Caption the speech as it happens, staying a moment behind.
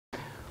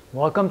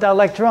Welcome to our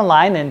lecture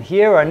online, and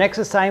here our next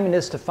assignment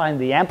is to find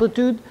the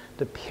amplitude,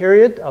 the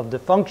period of the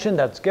function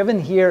that's given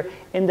here,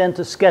 and then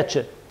to sketch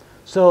it.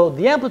 So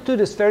the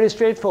amplitude is fairly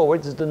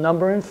straightforward. It's the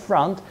number in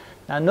front.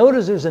 Now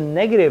notice there's a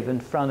negative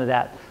in front of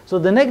that. So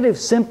the negative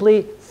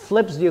simply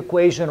flips the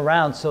equation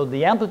around. So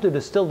the amplitude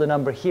is still the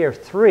number here,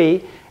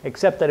 3,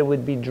 except that it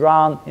would be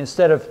drawn,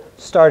 instead of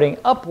starting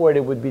upward,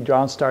 it would be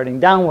drawn starting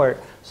downward.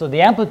 So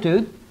the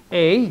amplitude,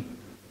 A,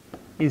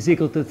 is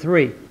equal to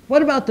 3.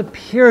 What about the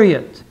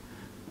period?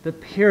 The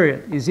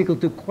period is equal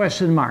to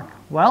question mark.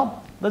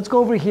 Well, let's go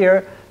over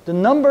here. The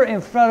number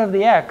in front of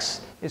the x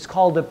is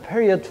called the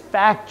period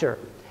factor.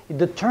 It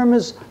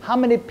determines how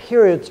many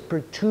periods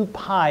per 2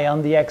 pi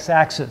on the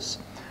x-axis.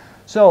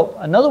 So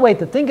another way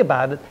to think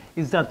about it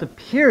is that the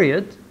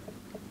period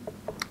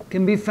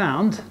can be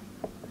found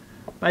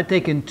by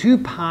taking 2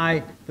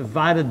 pi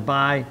divided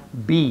by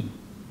b.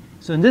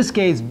 So in this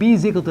case, b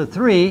is equal to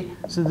 3,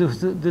 so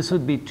this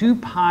would be 2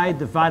 pi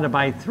divided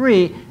by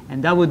 3,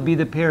 and that would be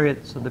the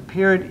period. So the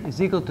period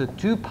is equal to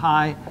 2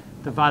 pi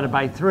divided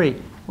by 3,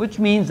 which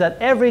means that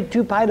every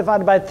 2 pi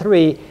divided by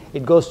 3,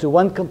 it goes to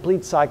one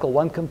complete cycle,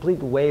 one complete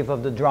wave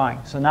of the drawing.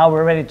 So now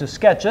we're ready to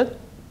sketch it.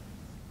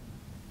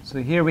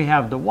 So here we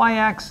have the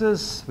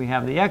y-axis, we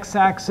have the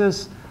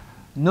x-axis.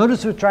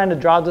 Notice we're trying to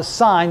draw the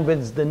sign, but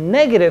it's the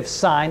negative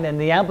sign, and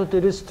the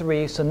amplitude is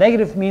 3. So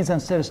negative means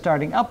instead of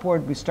starting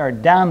upward, we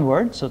start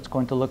downward. So it's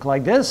going to look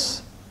like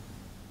this.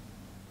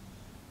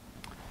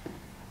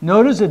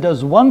 Notice it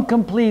does one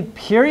complete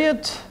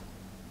period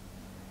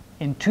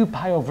in 2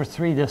 pi over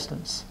 3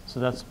 distance. So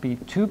that's be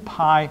 2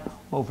 pi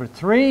over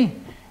 3. And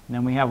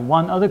then we have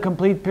one other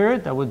complete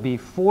period. That would be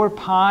 4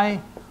 pi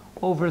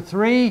over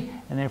 3.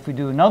 And then if we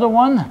do another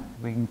one,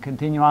 we can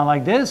continue on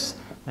like this.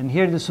 And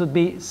here this would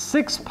be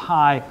 6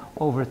 pi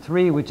over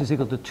 3, which is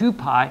equal to 2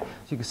 pi. So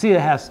you can see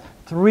it has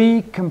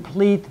 3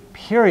 complete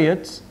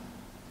periods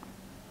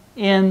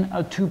in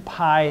a 2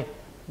 pi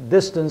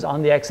distance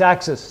on the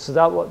x-axis.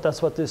 So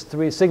that's what this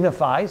 3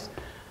 signifies.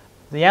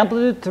 The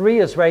amplitude 3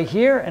 is right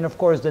here, and of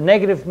course the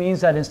negative means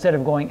that instead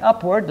of going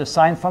upward, the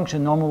sine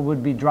function normally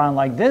would be drawn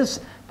like this,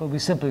 but we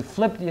simply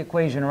flip the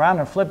equation around,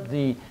 or flip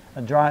the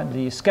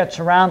sketch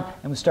around,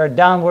 and we start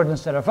downward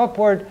instead of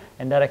upward,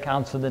 and that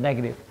accounts for the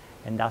negative.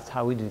 And that's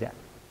how we do that.